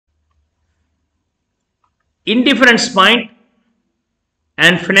indifference point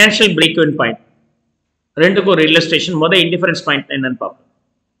and financial break-even point. ரெண்டுக்கு ஒரு illustration. முதல் indifference point என்னன்னு பார்ப்போம்.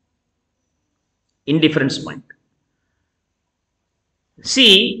 Indifference point.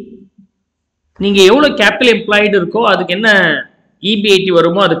 See, நீங்க எவ்வளவு கேபிட்டல் எம்ப்ளாய்டு இருக்கோ அதுக்கு என்ன EBIT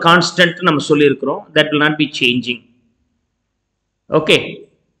வருமோ அது கான்ஸ்டன்ட் நம்ம சொல்லியிருக்கிறோம். That will not be changing. Okay.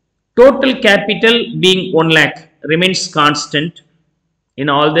 Total capital being 1 lakh remains constant in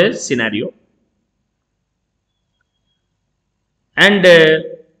all the scenario. And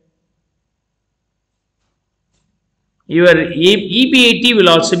your EBIT will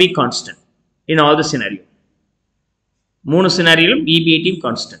also be constant in all the scenario. மூணு scenario EBIT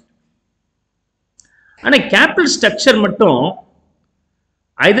constant. ஆனா capital structure மட்டும்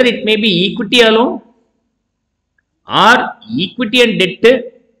either it may be equity alone or equity and debt,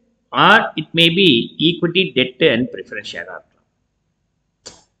 or it may be equity, debt and preference share.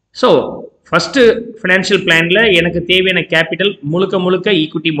 So first financial plan la எனக்கு தேவையான capital முழுக்க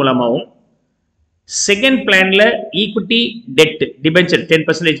equity மூலமாவும், second plan la equity, debt, debenture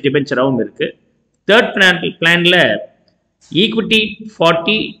 10% debenture ஆவும் இருக்கு, third plan la equity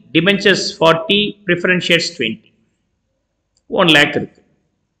 40, debentures 40, preference shares 20, 1 lakh இருக்கு.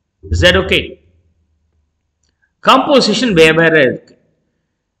 Is that okay? Composition வேற இருக்கு.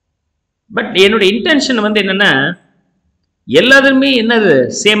 But என்னோட intention வந்து என்னன்னா எல்லாருமே என்னது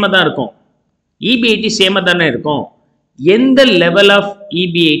சேமா தான் இருக்கும், EBIT சேமா தானே இருக்கும். எந்த level of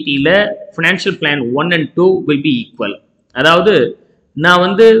EBITல financial plan 1 and 2 will be equal. அதாவது நான்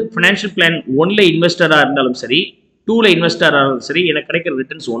வந்து ஃபினான்ஷியல் பிளான் 1ல இன்வெஸ்டராக இருந்தாலும் சரி, 2ல இன்வெஸ்டராக இருந்தாலும் சரி, எனக்கு கிடைக்கிற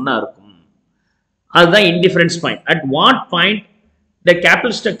ரிட்டர்ன்ஸ் ஒன்றா இருக்கும். அதுதான் indifference point. At what point the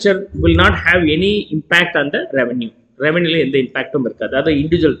capital structure will not have any impact on the revenue. Revenue எந்த இம்பாக்டும் இருக்காது. அதாவது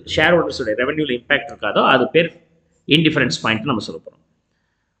இண்டிவிஜுவல் ஷேர் ஹோல்டர்ஸோட ரெவன்யூல இம்பாக்ட் இருக்காதோ அது பேர் இன்டிஃபரன்ஸ் பாயிண்ட் நம்ம சொல்ல போறோம்.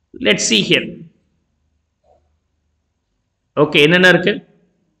 Let's see here. ஓகே, என்னென்ன இருக்கு?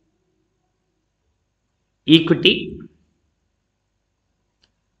 Equity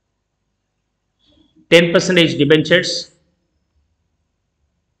 10% debentures,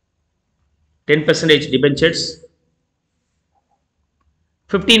 10% debentures,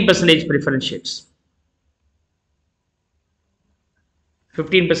 15% preference shares,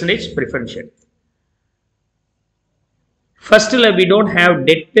 15% preference share. First la we don't have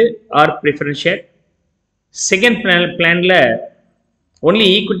debt or preference share. Second plan la only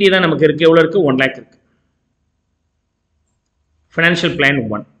equity தான் நமக்கு இருக்கு. எவ்வளவு இருக்கு? 1 lakh இருக்கு. Financial plan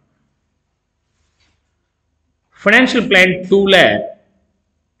 1. Financial plan 2 la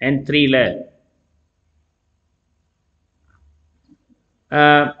and 3 la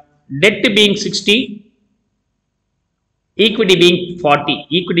debt being 60, equity being 40,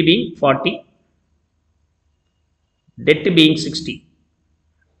 equity being 40, debt being 60.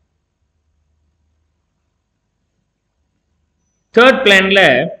 Third plan la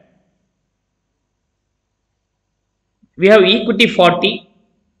we have equity 40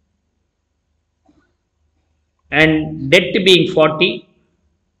 and debt being 40,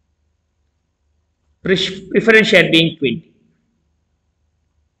 preference share being 20.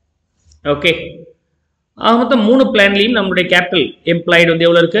 Okay, ஆக மொத்தம் மூணு பிளான்லையும் நம்மளுடைய கேபிட்டல் எம்ப்ளாய்டு வந்து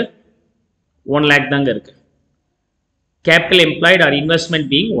எவ்வளோ இருக்கு? 1 lakh தாங்க இருக்கு. Capital employed R investment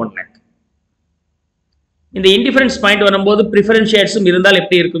being 1 lakh. இந்த இன்டிஃபரன்ஸ் பாயிண்ட் வரும்போது ப்ரிஃபரன்ஸ் ஷேர்ஸும் இருந்தால்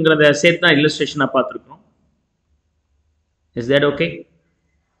எப்படி இருக்குங்கிறத சேர்த்து தான் இல்லஸ்ட்ரேஷனாக பார்த்துருக்கோம். Is that okay?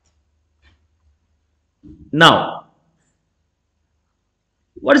 Now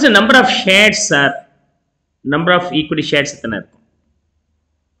what is the number of shares sir? Number of equity shares எத்தனை இருக்கும்?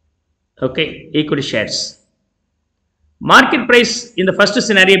 Okay, equity shares. Market price in the first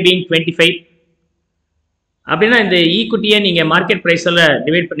scenario being 25. அப்படின்னா இந்த ஈக்விட்டியை நீங்கள் மார்க்கெட் ப்ரைஸில்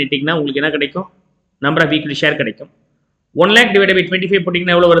டிவைட் பண்ணிட்டீங்கன்னா உங்களுக்கு என்ன கிடைக்கும்? நம்பர் ஆஃப் ஈக்விட்டி ஷேர் கிடைக்கும். 1 lakh divided by 25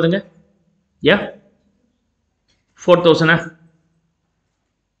 போட்டிங்கன்னா எவ்வளோ வருதுங்க? யா 4000.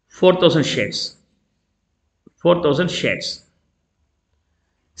 4000 ஷேர்ஸ். 4000 ஷேர்ஸ்.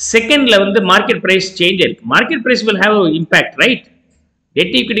 செகண்டில் வந்து மார்க்கெட் ப்ரைஸ் சேஞ்ச் ஆயிருக்கு. Market price will have impact, right?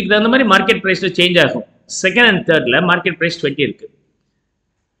 Dead ஈக்விட்டிக்கு தகுந்த மாதிரி மார்க்கெட் ப்ரைஸில் சேஞ்ச் ஆகும். செகண்ட் அண்ட் தேர்டில் மார்க்கெட் ப்ரைஸ் 20 இருக்கு.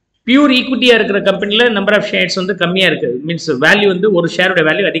 பியூர் ஈக்விட்டியாக இருக்கிற கம்பெனியில் நம்பர் ஆஃப் ஷேர்ஸ் வந்து கம்மியாக இருக்குது. மீன்ஸ் வேல்யூ வந்து ஒரு ஷேரோட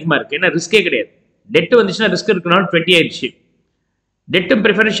வேல்யூ அதிகமாக இருக்குது. ஏன்னா ரிஸ்கே கிடையாது. டெட் வந்துச்சுன்னா ரிஸ்க் இருக்கனாலும் 20 ஆயிடுச்சு. டெட்டும்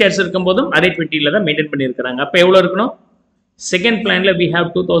ப்ரிஃபரன்ஸ் ஷேர்ஸ் இருக்கும் போதும் அதே 20ல் தான் மெயின்டைன் பண்ணியிருக்கிறாங்க. அப்போ எவ்வளோ இருக்கணும்? செகண்ட் பிளானில் we have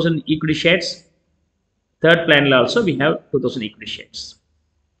 2000 equity shares. Third பிளானில் also we have 2000 equity shares.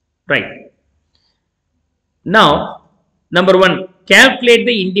 Right. Now, number 1. Calculate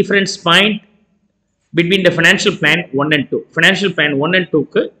the indifference point between the financial plan 1 and 2. Financial plan 1 and 2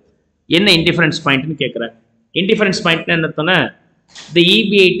 க்கு என்ன indifference point னு கேக்குறாங்க. Indifference point என்ன அர்த்தம்னா the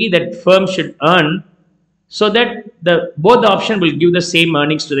EBIT that firm should earn so that both the option will give the same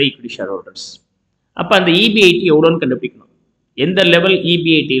earnings to the equity shareholders. அப்போ அந்த EBIT எவ்வளோன்னு கண்டுபிடிக்கணும். எந்த லெவல்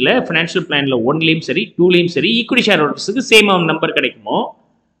EBITல ஃபினான்ஷியல் பிளான்ல 1லையும் சரி 2லையும் சரி ஈக்விட்டி ஷேர் ஹோல்டர்ஸுக்கு சேம் நம்பர் கிடைக்குமோ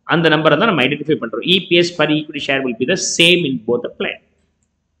அந்த நம்பரை தான் நம்ம ஐடென்டிஃபை பண்ணுறோம். EPS per equity share will be the same in both the plan.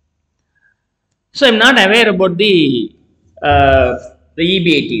 So I'm not aware about the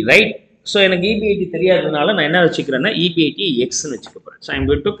EBIT, right? So எனக்கு EBIT தெரியாததுனால நான் என்ன வச்சுக்கிறேன்னா EBIT Xன்னு வச்சுக்க போகிறேன். So I'm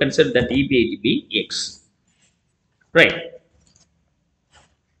going to consider that EBIT be X. Right.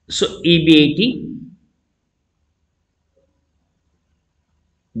 So EBIT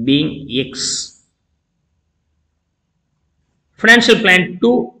being X. Financial plan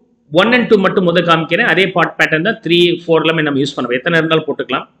 2, 1 and 2 மட்டும் முத காமிக்கிறேன். அதே பார்ட் பேட்டர்ன் தான் 3, 4 எல்லாமே நம்ம யூஸ் பண்ணுவோம். எத்தனை இருந்தாலும்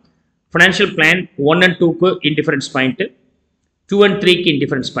போட்டுக்கலாம். Financial plan 1 and 2 க்கு indifference point, 2 and 3 க்கு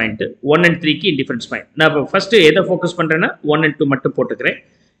indifference point, 1 and 3 க்கு indifference point. நான் ஃபர்ஸ்ட் எதை ஃபோக்கஸ் பண்றேன்னா 1 and 2 மட்டும் போட்டுக்கிறேன்.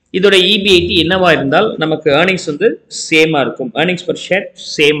 இதோட EBIT என்னவா இருந்தால் நமக்கு earnings வந்து சேமா இருக்கும். earnings per share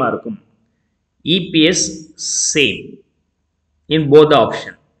சேமா இருக்கும். EPS same in both the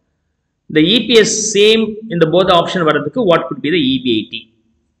option. The EPS same in the both the option வரதுக்கு what could be the EBIT?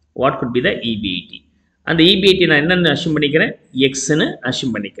 What could be the EBIT? அந்த EBIT நான் என்னன்னு அஸ்யூம் பண்ணிக்கிறேன்? X ன்னு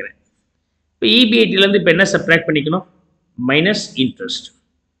அஸ்யூம் பண்ணிக்கிறேன். இப்போ EBIT ல இருந்து இப்போ என்ன சப்ட்ராக்ட் பண்ணிக்கணும்? Minus interest.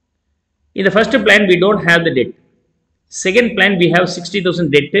 In the first plan we don't have the debt. Second plan we have 60,000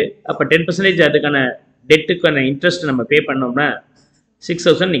 debt. அப்போ 10% அதுக்கான டெட்டுக்கான இன்ட்ரெஸ்ட் நம்ம பே பண்ணோம்னா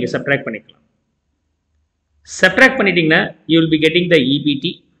 6,000 நீங்கள் சப்ட்ராக்ட் பண்ணிக்கலாம். சப்ட்ராக்ட் பண்ணிட்டீங்கன்னா you will be getting the EBT.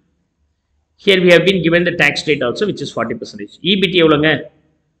 Here we have been given the tax rate also, which is 40%. EBT எவ்வளோங்க?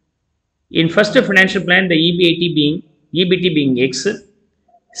 In first financial plan the EBT being X.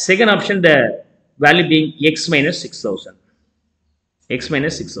 Second option the value being X minus 6,000. X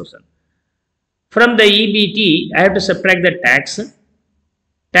minus 6,000. From the EBT, I have to subtract the tax.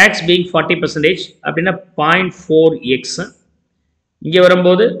 Tax being 40%, அப்படின்னா 0.4x. இங்கே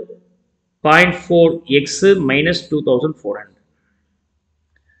வரும்போது 0.4x minus 2,400.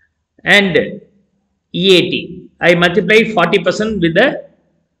 And EAT, I multiply 40% with the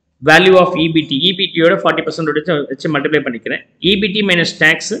value of EBT. EBT யோட 40% வச்சு multiply பண்ணிக்கிறேன். EBT minus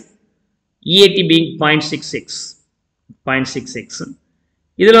tax, EAT being 0.66.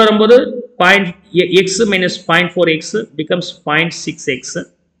 இதில் வரும்போது x minus 0.4x becomes 0.6x.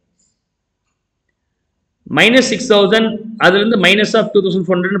 Minus 6,000, அதிலிருந்து minus of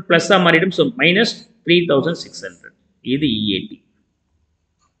 2,400 plus மாறிடும். So minus 3,600. இது EAT.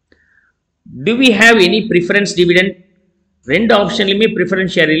 Do we have any preference dividend? ரெண்டு ஆப்ஷன்லையுமே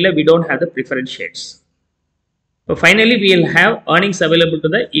preference share இல்லை. We don't have the preference shares. So finally we will have earnings available to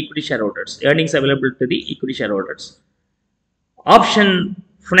the equity shareholders. Earnings available to the equity shareholders. Option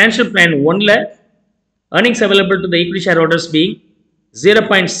financial plan 1 la earnings available to the equity shareholders being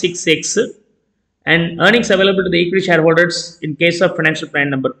 0.6x and earnings available to the equity shareholders in case of financial plan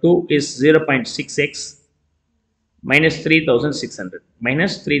number 2 is 0.6x minus 3,600.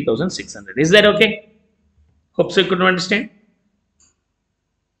 Minus 3,600. Is that okay? Hope so you could understand.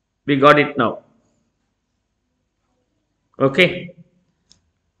 We got it now. Okay.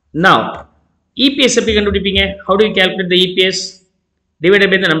 Now EPS எப்படி கண்டுபிடிப்பீங்க? How do you calculate the EPS? Divided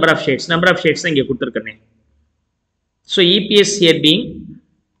by the number of shares. Number of shares தான் இங்கே கொடுத்துருக்கேன். So EPS here being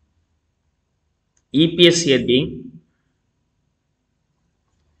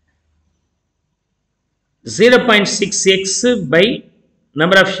 0.6x by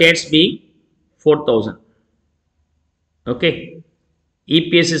number of shares being 4,000. Okay.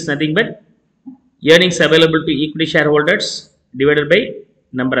 EPS is nothing but earnings available to equity shareholders divided by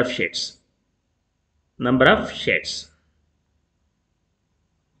number of shares. Number of shares.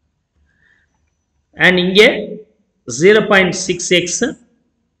 And இங்கே 0.6x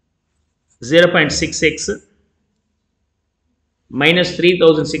minus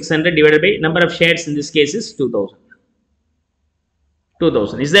 3,600 divided by number of shares in this case is 2,000.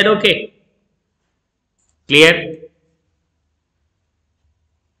 2,000. Is that okay? Clear?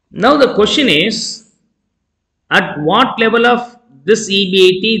 Now the question is, at what level of this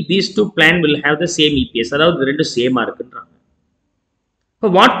EBIT these two plan will have the same EPS? அதாவது ரெண்டு சேமா இருக்குன்றாங்க. So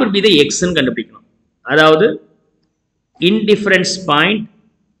what could be the X ன்னு கண்டுபிடிக்கணும். அதாவது indifference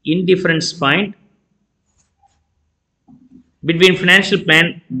point between financial plan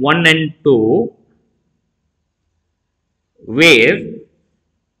 1 and 2 where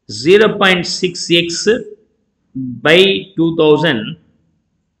 0.6x by 2,000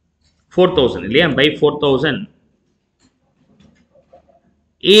 4,000 இல்லையா by 4,000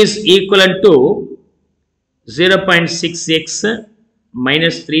 is equivalent to 0.6x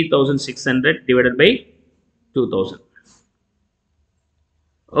minus 3,600 divided by 2,000.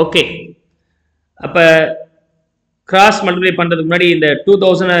 Okay. அப்ப cross multiply பண்ணுறதுக்கு முன்னாடி இந்த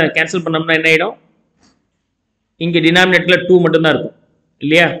 2000 கேன்சல் பண்ணோம்னா என்ன ஆகிடும்? இங்கே டினாமினேட்டரில் 2 மட்டும்தான் இருக்கும்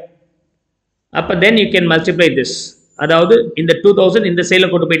இல்லையா? அப்போ then you can multiply this. அதாவது இந்த 2000 இந்த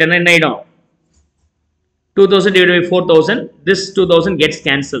சைடில் கொண்டு போயிட்டேன்னா என்ன ஆகிடும்? 2000 divided by 4000, this 2000 gets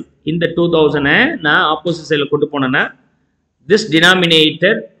cancelled. இந்த 2000 நான் ஆப்போசிட் சைடில் கொண்டு போனேன்னா this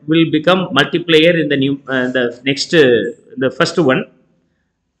denominator will become multiplier in the new the next the first one.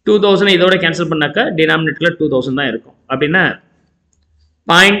 2000 இதோட கேன்சல் பண்ணாக்கா டினாமினேட்டரில் 2000 தான் இருக்கும். அப்படின்னா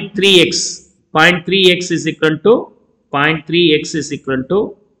 0.3x 0.3x is equal to 0.3x is equal to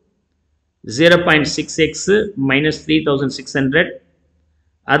 0.6x minus 3600.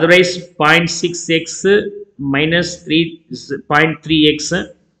 Otherwise 0.6x minus 0.3x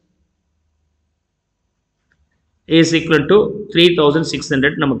is equal to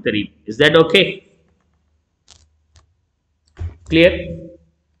 3600 நமக்கு தெரியும். Is that okay? Clear?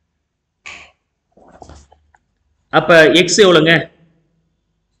 அப்ப x எவ்வளவுங்க?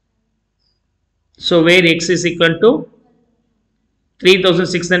 So where x is equal to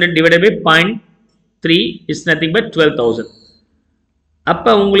 3600 divided by 0.3 is nothing but 12,000. அப்ப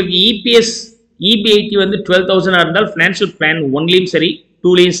உங்களுக்கு EPS EBIT வந்து 12,000 இருந்தால் financial plan 1லயும் சரி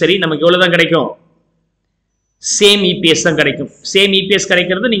 2லயும் சரி நமக்கு எவ்வளவு தான் கிடைக்கும்? சேம் EPS தான் கிடைக்கும். சேம் EPS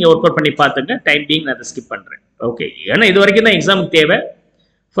கிடைக்கிறது நீங்க ஒர்க் அவுட் பண்ணி பாத்துங்க. டைம் பீயிங் நான் ஸ்கிப் பண்றேன். ஓகே, ஏன்னா இது வரைக்கும் தான் எக்ஸாமுக்கு தேவை.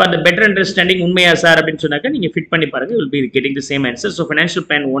 For the better understanding உண்மையா சார் அப்படின்னு சொன்னாக்க நீங்க ஃபிட் பண்ணி பாருங்க. You will be getting the same answer. So financial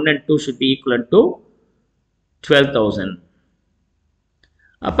plan 1 and 2 should be equivalent to 12,000.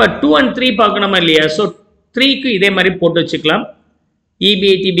 அப்ப 2 and 3 பார்க்கணுமா இல்லையா? So 3க்கு இதே மாதிரி போட்டு வச்சுக்கலாம்.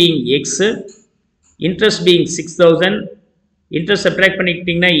 EBIT being x, interest being 6,000, interest subtract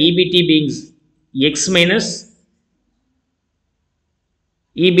பண்ணிக்கிட்டீங்கன்னா EBT being x minus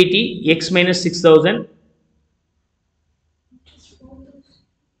EBT x minus 6,000.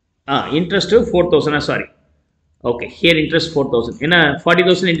 Interest 4,000. Sorry. Okay, here interest 4,000. In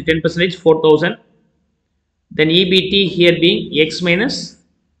 40,000 into 10%, 4,000. Then EBT here being x minus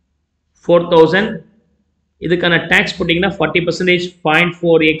 4,000. இதுக்கான tax puttingna 40%,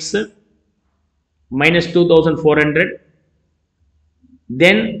 0.4x minus 2,400.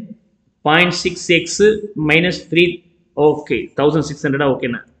 Then 0.6x minus 3. Okay, 1,600. Okay,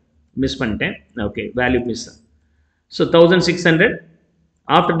 na miss பண்ணிட்டேன். Okay, value miss. So 1,600.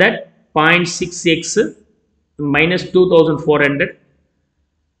 After that 0.6x minus 2,400.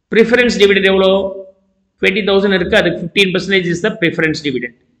 Preference dividend எவ்வளோ? 20,000 இருக்கு, அதுக்கு 15% is the preference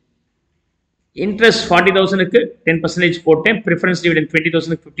dividend. Interest 40,000 க்கு 10% போட்டேன். Preference dividend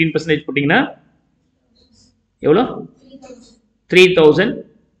 20,000 க்கு 15% போட்டீங்கன்னா எவ்வளோ? 3,000.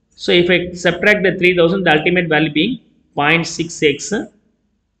 So if I subtract the 3,000, the ultimate value being 0.6x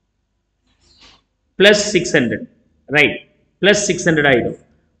plus 600, right? Plus 600 ஆயிடும்.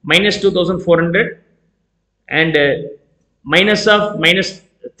 Minus 2,400 and minus of minus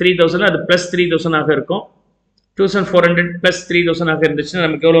 3,000 அது plus 3,000 ஆக இருக்கும். 2,400 plus 3,000 ஆக இருந்துச்சுன்னா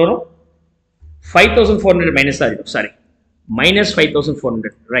நமக்கு எவ்வளோ வரும்? 5,400 மைனஸ் ஆகிடும். Sorry, minus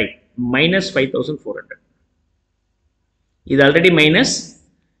 5,400, right, minus 5,400. இது ஆல்ரெடி மைனஸ்.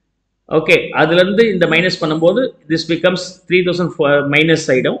 ஓகே, அதுலேருந்து இந்த மைனஸ் பண்ணும்போது திஸ் பிகம்ஸ் 3,000 மைனஸ்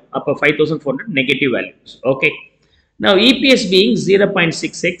ஆகிடும். அப்போ 5,400 negative values. Okay, now EPS being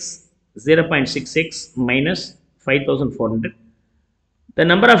 0.66 minus 5,400. The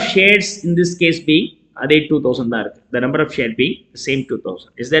number of shares in this case being adhe 2,000 தான் இருக்கு. The number of share being the same 2,000.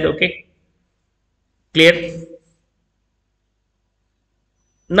 Is that okay? Clear?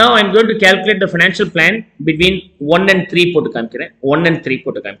 Now I am going to calculate the financial plan between 1 and 3 போட்டு காமிக்கிறேன். 1 and 3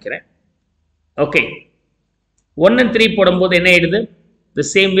 போட்டு காமிக்கிறேன். Okay, 1 and 3 போடும்போது என்ன ஆயிடுது? The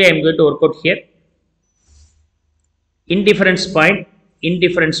same way I am going to work out here. Indifference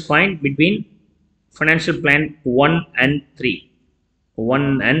point between financial plan 1 and 3. 1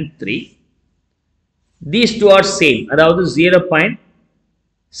 and 3. These two are same. அதாவது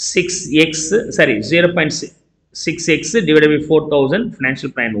 0.6x, sorry, 0.6x divided by 4,000 financial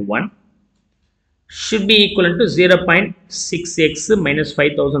plan 1 should be equivalent to 0.6x minus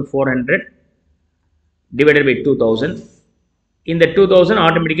 5,400 divided by 2,000. இந்த 2,000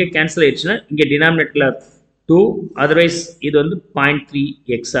 automatically cancel ஆயிடுச்சுன்னா இங்கே denominator 2, otherwise இது வந்து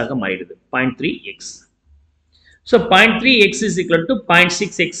 0.3x ஆக மாறிடுது. 0.3x. So 0.3x is equal to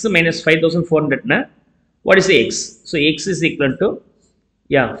 0.6x minus 5,400 na. What is the x? So x is equal to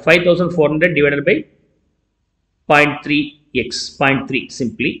 5,400 divided by 0.3x, 0.3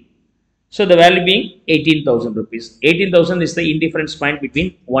 simply. So the value being 18,000 rupees. 18,000 is the indifference point between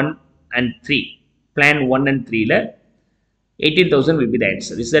 1 and 3. Plan 1 and 3 la 18,000 will be the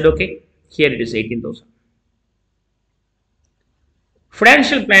answer. Is that okay? Here it is 18,000.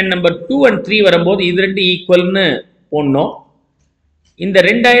 Financial plan number 2 and 3 வரும்போது இது ரெண்டு ஈக்குவல்னு போடணும். இந்த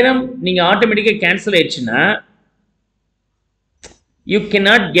 2000 நீங்க ஆட்டோமேட்டிக்கா cancel ஆயிடுச்சுன்னா you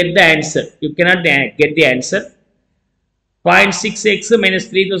cannot get the answer. You cannot get the answer. 0.6x minus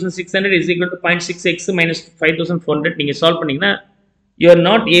 3600 is equal to 0.6x minus 5400. நீங்க solve பண்ணீங்கன்னா you are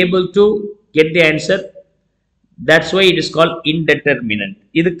not able to get the answer. That's why it is called indeterminate.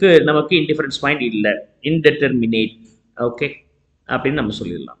 இதுக்கு நமக்கு indifference point இல்ல, indeterminate. Okay, அப்படின்னு நம்ம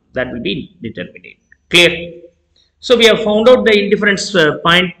சொல்லிடலாம். That will be indeterminate. Clear? So we have found out the indifference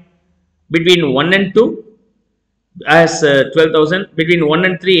point between 1 and 2 as 12,000, between 1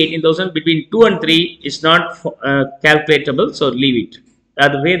 and 3 18,000, between 2 and 3 is not calculatable, so leave it.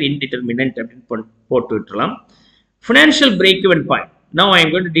 That way indeterminate அப்படின்னு போட்டு விட்டுறலாம். Financial break-even point. Now I am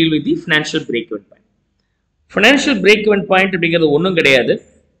going to deal with the financial break-even point. Financial break-even point அப்படிங்கிறது ஒன்றும் கிடையாது.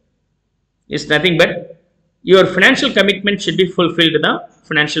 It's nothing but your financial commitment should be fulfilled in the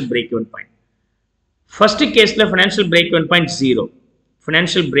financial break-even point. First case la financial break-even point 0.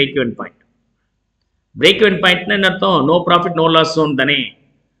 Financial break-even point. Break-even point என்ன அர்த்தம்? No profit no loss zone தானே.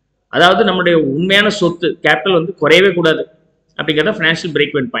 அதாவது நம்மளுடைய உண்மையான சொத்து கேபிட்டல் வந்து குறையவே கூடாது அப்படிங்கிறத financial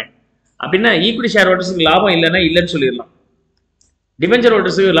break-even point. அப்படின்னா ஈக்விட்டி ஷேர் ஹோல்டர்ஸுக்கு லாபம் இல்லைன்னா இல்லைன்னு சொல்லிடலாம். டிபெஞ்சர்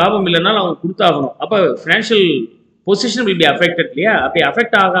ஹோல்டர்ஸுக்கு லாபம் இல்லைன்னா அவங்க கொடுத்தாகணும். அப்போ financial position will be affected இல்லையா? அப்படி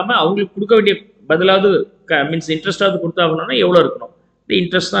அஃபெக்ட் ஆகாமல் அவங்களுக்கு கொடுக்க வேண்டிய பதிலாவது மீன்ஸ் இன்ட்ரெஸ்டாவது கொடுத்தாகணும்னா எவ்வளோ இருக்கணும்? இந்த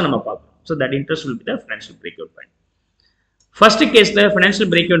இன்ட்ரெஸ்ட் தான் நம்ம பார்க்கணும். So that interest will be the financial பிரேக்-இவன் point. First கேஸில் ஃபினான்ஷியல்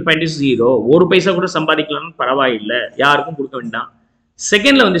பிரேக்-இவன் பாயிண்ட் இஸ் 0. ஒரு பைசா கூட சம்பாதிக்கலாம்னு பரவாயில்லை, யாருக்கும் கொடுக்க வேண்டாம்.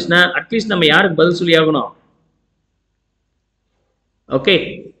 செகண்டில் வந்துச்சுன்னா அட்லீஸ்ட் நம்ம யாருக்கு பதில் சொல்லி ஆகணும்? ஓகே,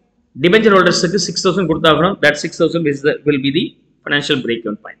 டிபெஞ்சர் ஹோல்டர்ஸுக்கு 6,000 கொடுத்தாகணும். That 6,000 will be the financial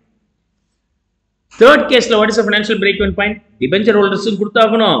break-even point. Third case la what is a financial break-even point? Debenture holders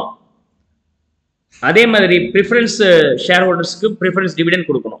கொடுத்தாகணும். அதே மாதிரி preference shareholders-க்கு preference dividend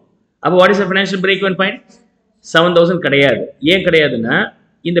கொடுக்கணும். அப்போ what is a financial break-even point? 7,000 கிடையாது. ஏன் கிடையாதுன்னா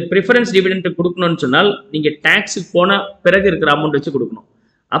இந்த preference dividend கொடுக்கணும்னு சொன்னால் நீங்க tax போன பிறகு இருக்கிற அமௌண்ட் வச்சு கொடுக்கணும்.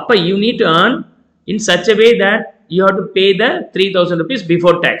 அப்போ you need to earn in such a way that you have to pay the 3,000 rupees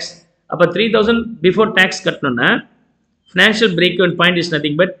before tax. அப்போ 3,000 before tax கட்டணும்னா financial break-even point is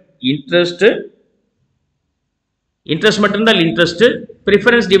nothing but interest மட்டும் இருந்தால் interest,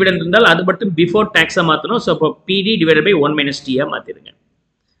 preference dividend இருந்தால் அது மட்டும் before tax மாற்றணும். So அப்போ PD divided by 1 minus T மாற்றிடுங்க.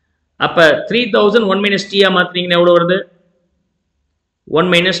 அப்போ 3,000 1 minus T மாற்றினீங்கன்னா எவ்வளோ வருது? 1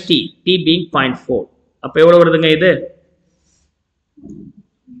 minus T, T being 0.4. அப்போ எவ்வளோ வருதுங்க இது?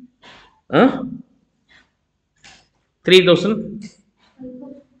 3,000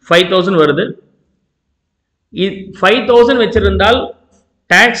 5,000 வருது. 5,000 வச்சிருந்தால்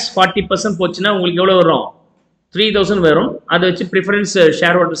டாக்ஸ் 40% போச்சுன்னா உங்களுக்கு எவ்வளோ வரும்? 3,000 வரும். அதை வச்சு ப்ரிஃபரன்ஸ்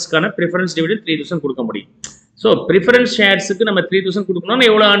ஷேர் ஹோல்டர்ஸ்க்கான ப்ரிஃபரன்ஸ் டிவிடெண்ட் 3,000 கொடுக்க முடியும். ஸோ ப்ரிஃபரன்ஸ் ஷேர்ஸுக்கு நம்ம 3,000 கொடுக்கணும்னா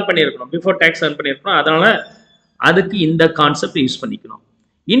எவ்வளோ ஏர்ன் பண்ணியிருக்கணும்? பிஃபோர் டேக்ஸ் ஏர்ன் பண்ணியிருக்கணும். அதனால அதுக்கு இந்த கான்செப்ட் யூஸ் பண்ணிக்கணும்.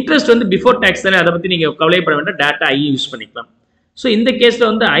 இன்ட்ரெஸ்ட் வந்து பிஃபோர் டேக்ஸ் தானே, அதை பற்றி நீங்கள் கவலைப்பட வேண்டாம். டேட்டா ஐ யூஸ் பண்ணிக்கலாம். ஸோ இந்த கேஸில்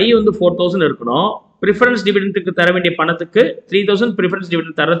வந்து ஐ வந்து 4,000 இருக்கணும். ப்ரிஃபரன்ஸ் டிவிடெண்ட்டுக்கு தர வேண்டிய பணத்துக்கு 3,000 ப்ரிஃபரன்ஸ்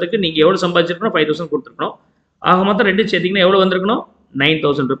டிவிடெண்ட் தரத்துக்கு நீங்கள் எவ்வளோ சம்பாதிச்சிருக்கணும்? 5,000 கொடுத்துருக்கணும். ஆக மொத்தம் ரெண்டு சேர்த்திங்கன்னா எவ்வளோ வந்திருக்கணும்?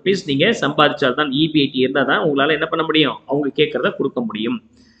 9,000 rupees நீங்கள் சம்பாதிச்சால் தான், EBIT இருந்தால் தான் உங்களால் என்ன பண்ண முடியும்? அவங்க கேட்குறத கொடுக்க முடியும்.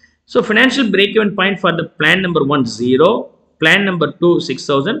 So financial பிரேக்-இவன் point for the plan number 1 0, plan number 2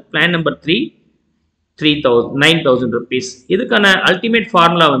 6,000, plan number 3 9,000 rupees. இதுக்கான அல்டிமேட்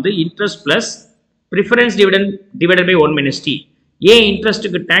ஃபார்முலா வந்து interest plus preference dividend divided by 1 minus T. ஏன்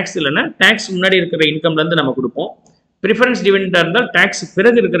இன்ட்ரெஸ்ட்டுக்கு டேக்ஸ் இல்லைன்னா டேக்ஸ் முன்னாடி இருக்கிற இன்கம்லேருந்து நம்ம கொடுப்போம். ப்ரிஃபரன்ஸ் டிவிடெண்டாக இருந்தால் டேக்ஸ்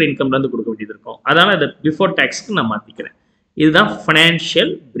பிறகு இருக்கிற இன்கம்லேருந்து கொடுக்க வேண்டியது இருக்கும். அதனால் அதை பிஃபோர் டேக்ஸ்க்கு நான் மாற்றிக்கிறேன். இதுதான்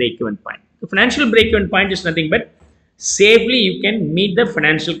financial பிரேக்-இவன் point. Financial பிரேக்-இவன் point is nothing but safely you can meet the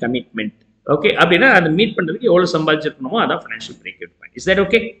financial commitment. Okay, அப்படின்னா அதை மீட் பண்ணுறதுக்கு எவ்வளோ சம்பாதிச்சிருக்கணுமோ அதான் financial பிரேக்-இவன் point. Is that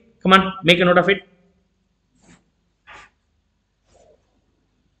okay? Come on, make a note of it.